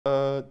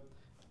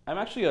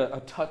actually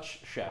a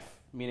touch chef,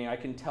 meaning I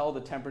can tell the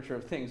temperature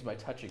of things by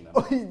touching them.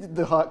 Oh,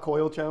 the hot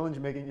coil challenge,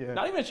 making yeah.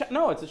 Not even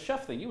no, it's a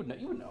chef thing. You would know.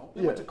 You would know.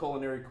 You went to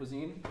culinary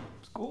cuisine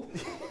school.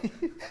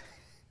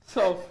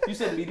 So you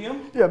said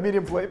medium? Yeah,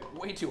 medium flame.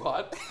 Way too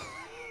hot.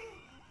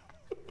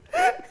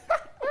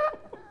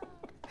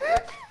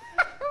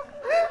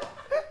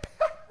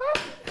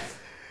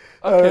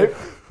 Okay.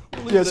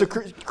 Yeah, so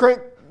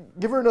crank.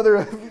 Give her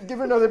another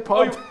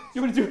pump. Oh,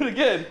 you want to do it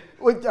again?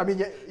 Well, I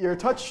mean, you're a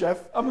touch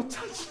chef. I'm a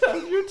touch chef.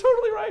 You're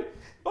totally right.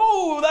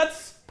 Oh,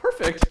 that's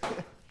perfect.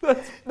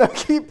 Now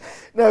keep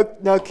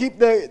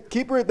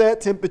her at that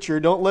temperature.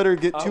 Don't let her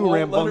get too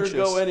rambunctious. Let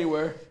her go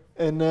anywhere.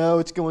 And now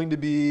it's going to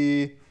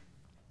be.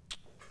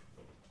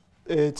 It's